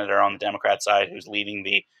state senator on the Democrat side who's leading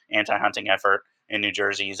the anti-hunting effort in New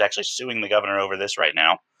Jersey. He's actually suing the governor over this right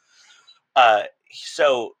now.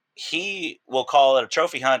 So he will call it a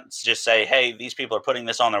trophy hunt, just say, hey, these people are putting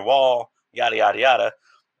this on their wall, yada, yada, yada.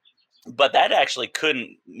 But that actually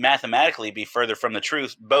couldn't mathematically be further from the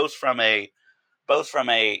truth, both from a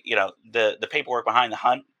the paperwork behind the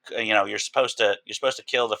hunt. You're supposed to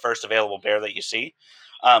kill the first available bear that you see,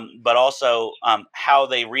 but also how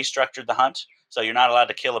they restructured the hunt. So you're not allowed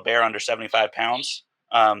to kill a bear under 75 pounds.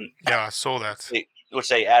 Yeah, I saw that. Which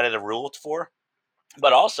they added a rule for.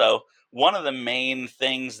 But also, one of the main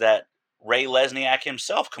things that Ray Lesniak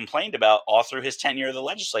himself complained about all through his tenure of the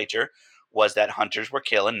legislature was that hunters were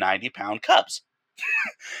killing 90-pound cubs.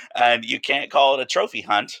 And you can't call it a trophy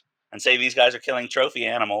hunt and say these guys are killing trophy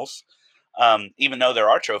animals, even though there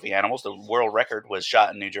are trophy animals. The world record was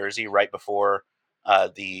shot in New Jersey right before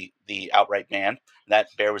the outright ban. That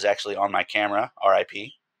bear was actually on my camera,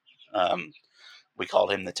 R.I.P. We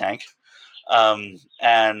called him the Tank.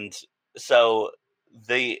 And so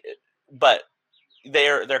but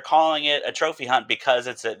they're calling it a trophy hunt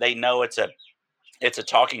because they know it's a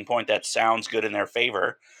talking point that sounds good in their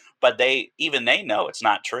favor, but they know it's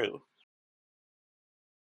not true.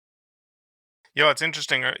 Yeah, it's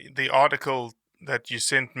interesting. The article that you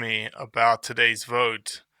sent me about today's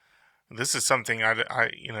vote, this is something I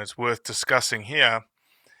it's worth discussing here.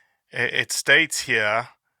 It states here,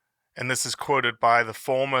 and this is quoted by the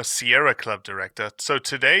former Sierra Club director. So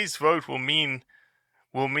today's vote will mean.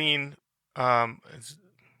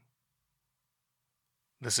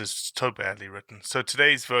 This is so badly written. So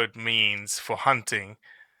today's vote means for hunting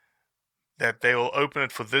that they will open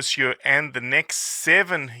it for this year and the next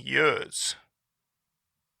 7 years.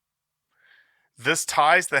 This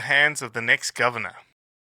ties the hands of the next governor.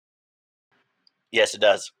 Yes, it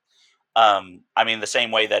does. I mean, the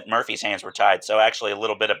same way that Murphy's hands were tied. So actually, a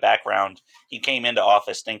little bit of background. He came into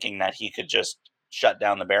office thinking that he could just shut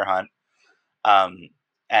down the bear hunt.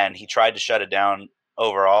 And he tried to shut it down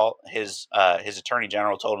overall. His attorney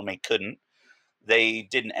general told him he couldn't. They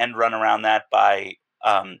did an end run around that by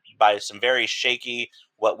some very shaky,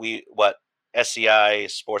 what SCI,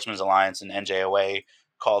 Sportsmen's Alliance, and NJOA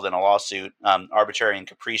called in a lawsuit, arbitrary and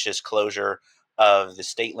capricious closure of the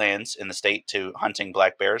state lands in the state to hunting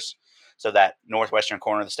black bears. So that northwestern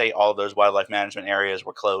corner of the state, all of those wildlife management areas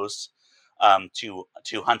were closed to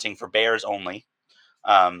hunting for bears only,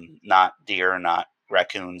 not deer, not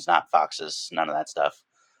raccoons, not foxes, none of that stuff.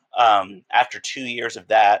 After 2 years of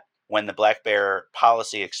that, when the black bear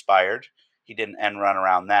policy expired, he did an end run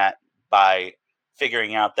around that by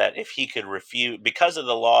figuring out that if he could refuse, because of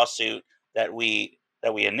the lawsuit that we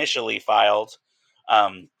initially filed,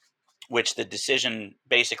 which the decision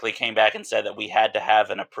basically came back and said that we had to have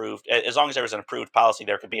an approved, as long as there was an approved policy,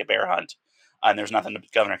 there could be a bear hunt, and there's nothing the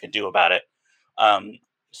governor could do about it.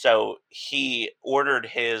 So he ordered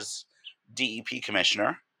his DEP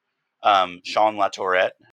commissioner, Sean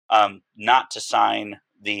LaTourette, not to sign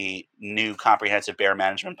the new comprehensive bear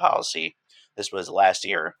management policy. This was last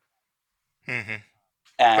year. Mm-hmm.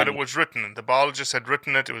 But it was written. The biologist had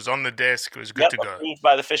written it. It was on the desk. It was good to go. Approved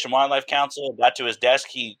by the Fish and Wildlife Council. Got to his desk.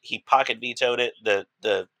 He pocket vetoed it.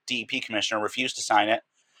 The DEP commissioner refused to sign it.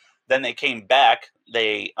 Then they came back.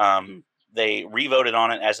 They re-voted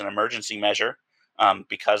on it as an emergency measure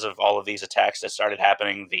because of all of these attacks that started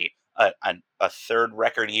happening. A third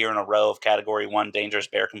record year in a row of Category 1 dangerous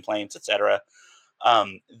bear complaints, etc.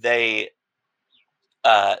 They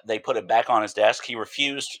put it back on his desk. He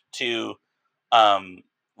refused to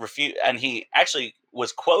and he actually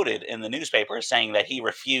was quoted in the newspaper as saying that he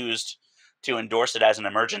refused to endorse it as an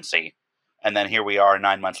emergency. And then here we are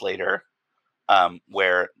 9 months later,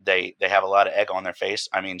 where they have a lot of egg on their face.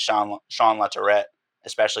 I mean, Sean LaTourette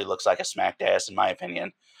especially looks like a smacked ass, in my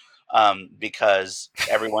opinion. because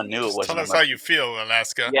everyone knew it was Tell an us how you feel,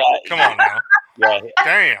 Alaska. Yeah, Come on now. Yeah,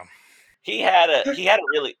 Damn.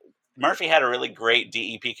 Murphy had a really great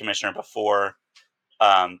DEP commissioner before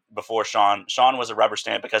Sean. Sean was a rubber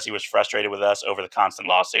stamp because he was frustrated with us over the constant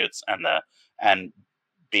lawsuits and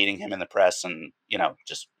beating him in the press and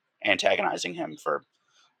just antagonizing him for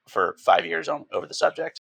 5 years over the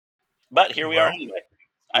subject. But here we are anyway.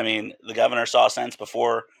 I mean, the governor saw sense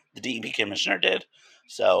before the DEP commissioner did,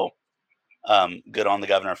 so good on the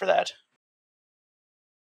governor for that.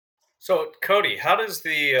 So, Cody, how does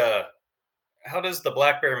the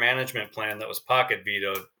Black Bear management plan that was pocket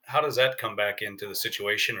vetoed, how does that come back into the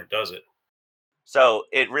situation, or does it? So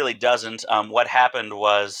it really doesn't. What happened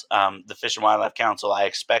was the Fish and Wildlife Council, I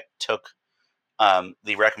expect, took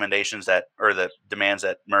the recommendations or the demands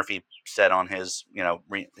that Murphy said on his,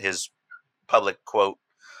 his public quote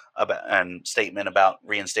and statement about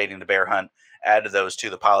reinstating the bear hunt, added those to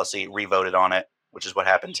the policy, revoted on it, which is what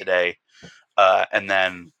happened today, and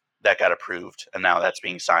then that got approved, and now that's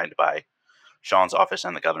being signed by Sean's office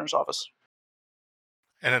and the governor's office.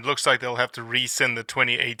 And it looks like they'll have to rescind the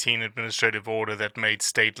 2018 administrative order that made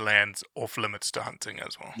state lands off limits to hunting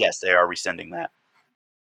as well. Yes, they are rescinding that.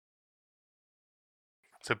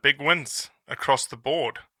 So big wins across the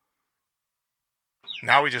board.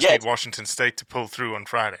 Now we just need Washington State to pull through on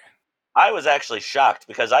Friday. I was actually shocked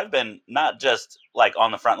because I've been not just like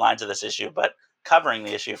on the front lines of this issue, but covering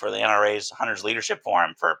the issue for the NRA's Hunters Leadership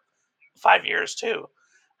Forum for 5 years too.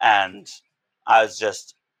 And I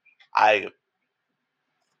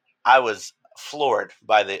was floored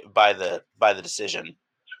by the decision.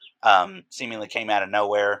 Seemingly came out of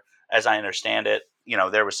nowhere. As I understand it,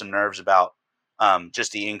 there was some nerves about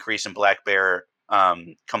just the increase in black bear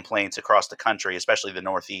complaints across the country, especially the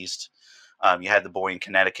Northeast. You had the boy in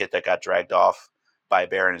Connecticut that got dragged off by a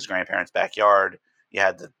bear in his grandparents' backyard. You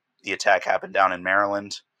had the attack happen down in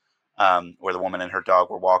Maryland, where the woman and her dog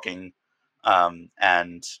were walking,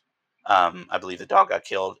 and I believe the dog got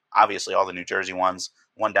killed. Obviously, all the New Jersey ones,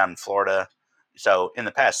 one down in Florida. So in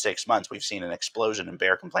the past 6 months, we've seen an explosion in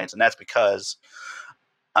bear complaints, and that's because,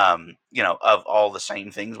 of all the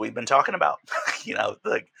same things we've been talking about. We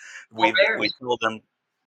told them.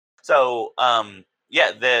 So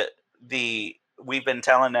we've been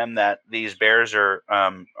telling them that these bears are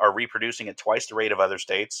reproducing at twice the rate of other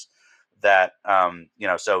states. That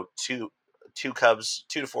so 2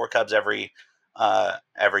 to 4 cubs every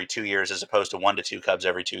 2 years, as opposed to 1 to 2 cubs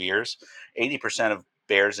every 2 years. 80% of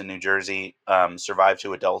bears in New Jersey survive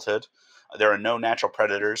to adulthood. There are no natural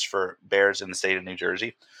predators for bears in the state of New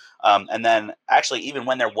Jersey. And then actually, even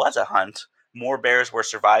when there was a hunt, more bears were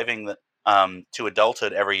surviving to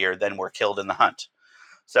adulthood every year than were killed in the hunt.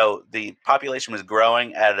 So the population was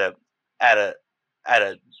growing at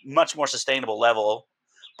a much more sustainable level,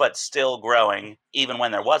 but still growing even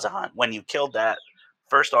when there was a hunt. When you killed that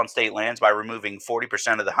first on state lands by removing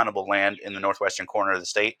 40% of the huntable land in the northwestern corner of the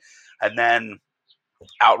state, and then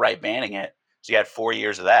outright banning it. So you had 4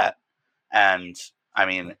 years of that. And I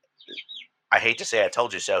mean, I hate to say I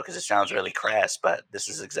told you so because it sounds really crass, but this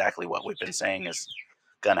is exactly what we've been saying is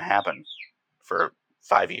going to happen for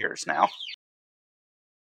 5 years now.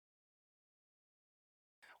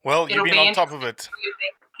 Well, you've been on top of it.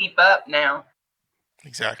 Keep up now.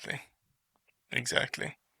 Exactly.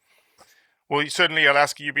 Well, certainly,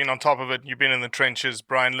 Alaska, you've been on top of it. You've been in the trenches.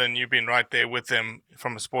 Brian Lynn, you've been right there with them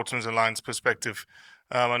from a Sportsman's Alliance perspective.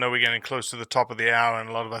 I know we're getting close to the top of the hour, and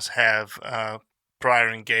a lot of us have prior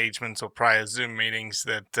engagements or prior Zoom meetings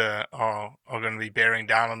that are going to be bearing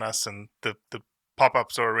down on us, and the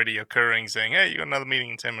pop-ups are already occurring saying, hey, you got another meeting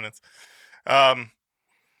in 10 minutes.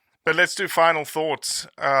 But let's do final thoughts.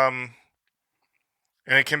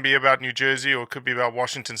 And it can be about New Jersey, or it could be about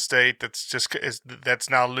Washington State. That's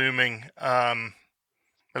now looming. But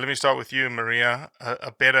let me start with you, Maria.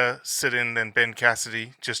 A better sit-in than Ben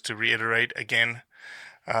Cassidy, just to reiterate again.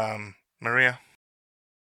 Maria.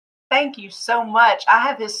 Thank you so much. I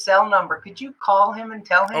have his cell number. Could you call him and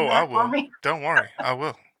tell him that for me? Don't worry, I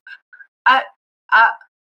will.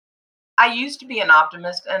 I used to be an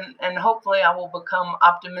optimist, and hopefully I will become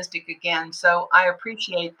optimistic again. So I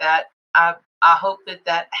appreciate that. I hope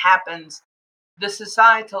that happens. The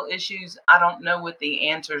societal issues, I don't know what the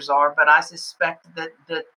answers are, but I suspect that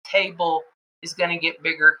the table is going to get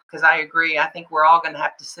bigger, because I agree. I think we're all going to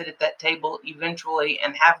have to sit at that table eventually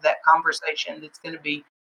and have that conversation that's going to be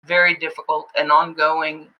very difficult and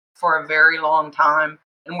ongoing for a very long time.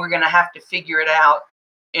 And we're going to have to figure it out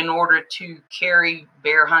in order to carry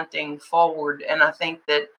bear hunting forward. And I think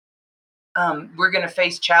that we're going to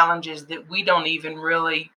face challenges that we don't even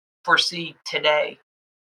really foresee today,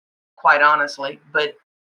 quite honestly. But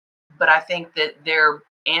but I think that their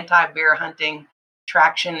anti-bear hunting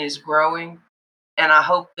traction is growing, and I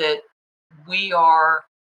hope that we are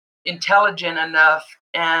intelligent enough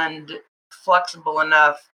and flexible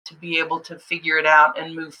enough to be able to figure it out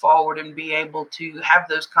and move forward and be able to have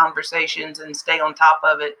those conversations and stay on top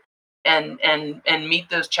of it and meet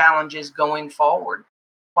those challenges going forward,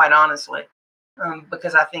 quite honestly,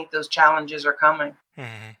 because I think those challenges are coming.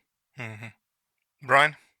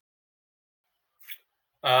 Brian?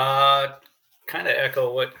 Kind of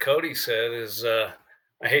echo what Cody said is, I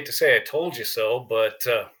hate to say I told you so, but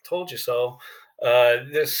told you so.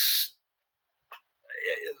 This,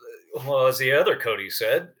 well, as the other Cody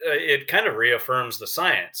said, it kind of reaffirms the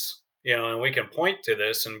science, and we can point to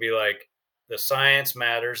this and be like, the science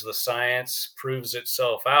matters. The science proves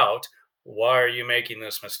itself out. Why are you making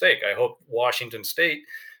this mistake? I hope Washington State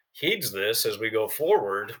heeds this as we go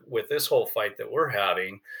forward with this whole fight that we're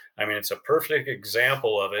having. I mean, it's a perfect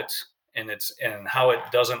example of it, and how it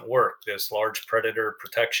doesn't work. This large predator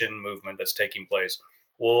protection movement that's taking place.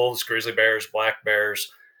 Wolves, grizzly bears, black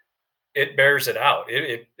bears. It bears it out.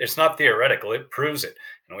 It's not theoretical. It proves it.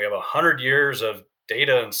 And we have 100 years of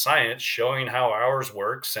data and science showing how ours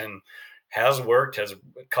works and has worked, has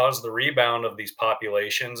caused the rebound of these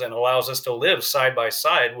populations, and allows us to live side by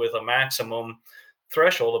side with a maximum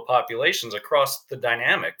threshold of populations across the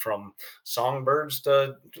dynamic, from songbirds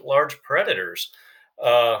to large predators.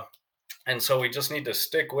 And so we just need to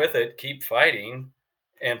stick with it, keep fighting,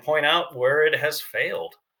 and point out where it has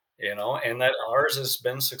failed, and that ours has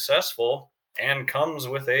been successful and comes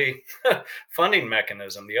with a funding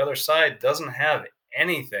mechanism. The other side doesn't have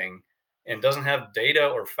anything and doesn't have data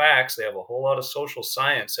or facts. They have a whole lot of social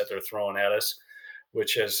science that they're throwing at us,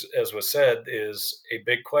 which, as was said, is a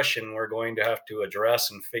big question we're going to have to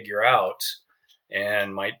address and figure out,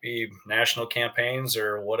 and might be national campaigns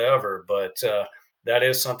or whatever. But that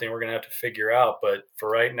is something we're going to have to figure out. But for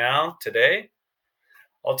right now, today,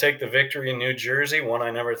 I'll take the victory in New Jersey, one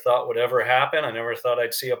I never thought would ever happen. I never thought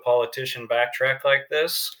I'd see a politician backtrack like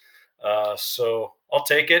this. So I'll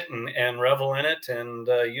take it and revel in it and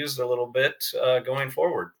use it a little bit going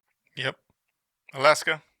forward. Yep.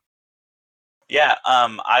 Alaska? Yeah,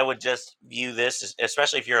 I would just view this,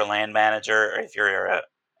 especially if you're a land manager or if you're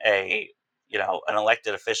an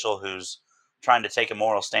elected official who's trying to take a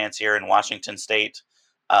moral stance here in Washington State,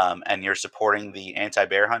 and you're supporting the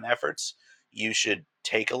anti-bear hunt efforts. You should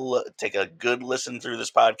take a good listen through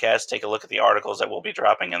this podcast. Take a look at the articles that we'll be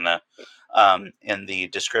dropping in the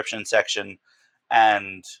description section,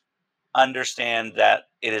 and understand that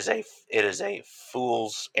it is a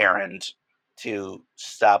fool's errand to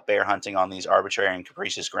stop bear hunting on these arbitrary and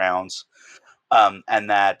capricious grounds, and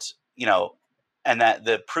that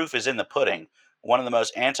the proof is in the pudding. One of the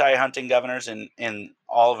most anti-hunting governors in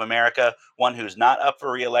all of America, one who's not up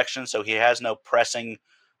for re-election, so he has no pressing.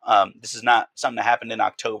 This is not something that happened in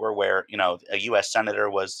October where a U.S. senator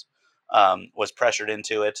was pressured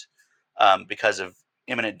into it because of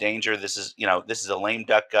imminent danger. This is a lame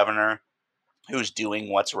duck governor who's doing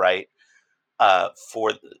what's right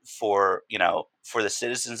for the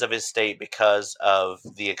citizens of his state because of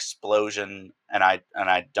the explosion, and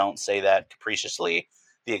I don't say that capriciously,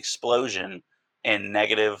 the explosion in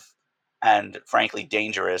negative and frankly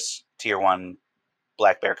dangerous Tier 1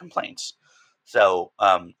 black bear complaints. So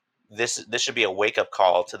this should be a wake up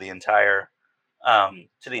call to the entire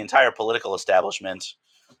political establishment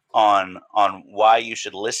on why you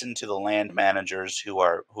should listen to the land managers who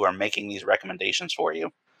are making these recommendations for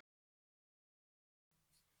you.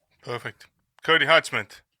 Perfect. Cody Hutchman.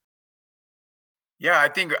 Yeah, I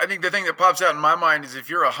think the thing that pops out in my mind is if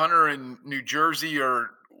you're a hunter in New Jersey or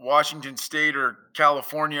Washington State or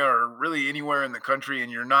California or really anywhere in the country,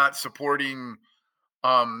 and you're not supporting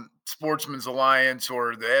Sportsman's Alliance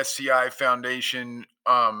or the SCI Foundation,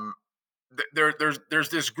 there's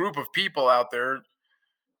this group of people out there,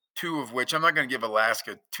 two of which I'm not going to give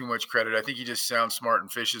Alaska too much credit. I think he just sounds smart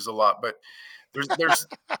and fishes a lot, but there's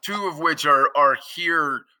two of which are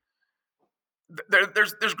here.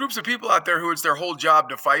 There's groups of people out there who it's their whole job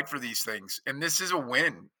to fight for these things, and this is a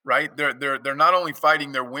win, right? They're not only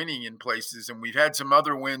fighting, they're winning in places, and we've had some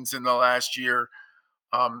other wins in the last year.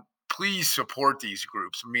 Please support these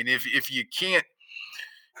groups. I mean, if you can't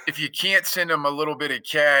send them a little bit of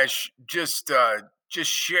cash, just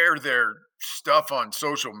share their stuff on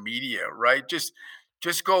social media, right? Just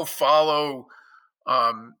go follow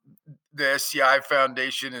the SCI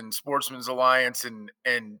Foundation and Sportsman's Alliance, and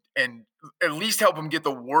at least help them get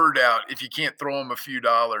the word out. If you can't throw them a few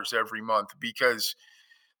dollars every month, because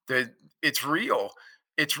it's real.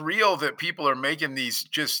 It's real that people are making these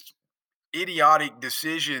just idiotic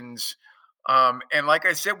decisions And like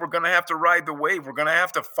I said, we're going to have to ride the wave. We're going to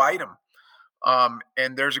have to fight them.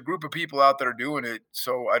 And there's a group of people out there doing it.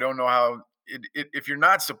 So I don't know how. If you're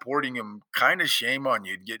not supporting them, kind of shame on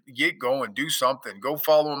you. Get going, do something. Go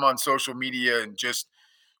follow them on social media and just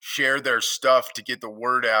share their stuff to get the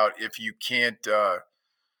word out. If you can't throw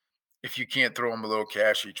them a little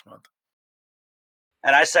cash each month.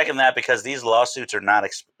 And I second that because these lawsuits are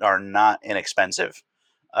not inexpensive.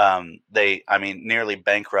 They nearly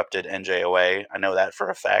bankrupted NJOA. I know that for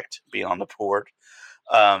a fact, being on the board.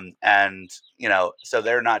 And so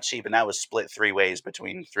they're not cheap, and that was split 3 ways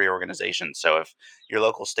between 3 organizations. So if your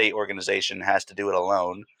local state organization has to do it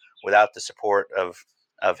alone without the support of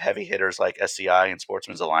heavy hitters like SCI and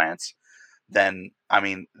Sportsman's Alliance, then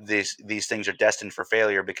these things are destined for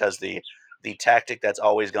failure, because the tactic that's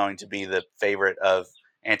always going to be the favorite of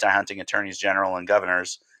anti-hunting attorneys general and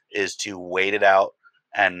governors is to wait it out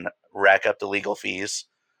and rack up the legal fees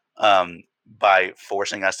by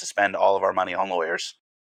forcing us to spend all of our money on lawyers.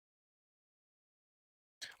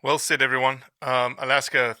 Well said, everyone.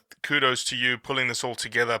 Alaska, kudos to you pulling this all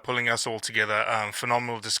together, pulling us all together.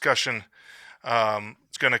 Phenomenal discussion.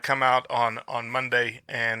 It's going to come out on Monday,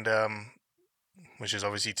 and which is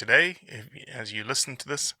obviously today, as you listen to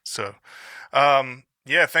this. So,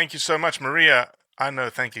 thank you so much, Maria.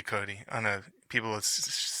 Thank you, Cody. I know people.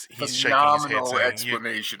 He's shaking his head. Phenomenal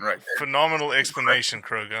explanation, right there. Phenomenal explanation,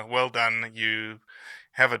 Kroger. Well done. You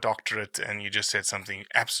have a doctorate, and you just said something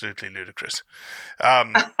absolutely ludicrous.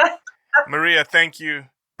 Maria, thank you.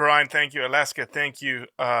 Brian, thank you. Alaska, thank you.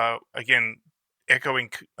 Again,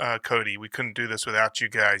 echoing Cody, we couldn't do this without you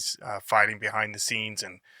guys fighting behind the scenes.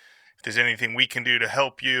 And if there's anything we can do to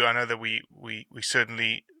help you, I know that we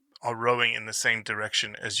certainly are rowing in the same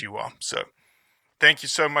direction as you are. So thank you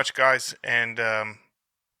so much, guys. And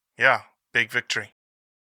big victory.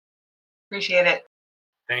 Appreciate it.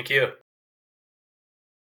 Thank you.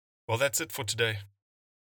 Well, that's it for today.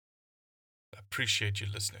 I appreciate you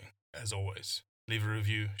listening, as always. Leave a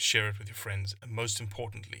review, share it with your friends, and most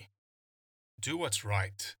importantly, do what's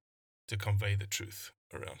right to convey the truth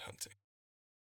around hunting.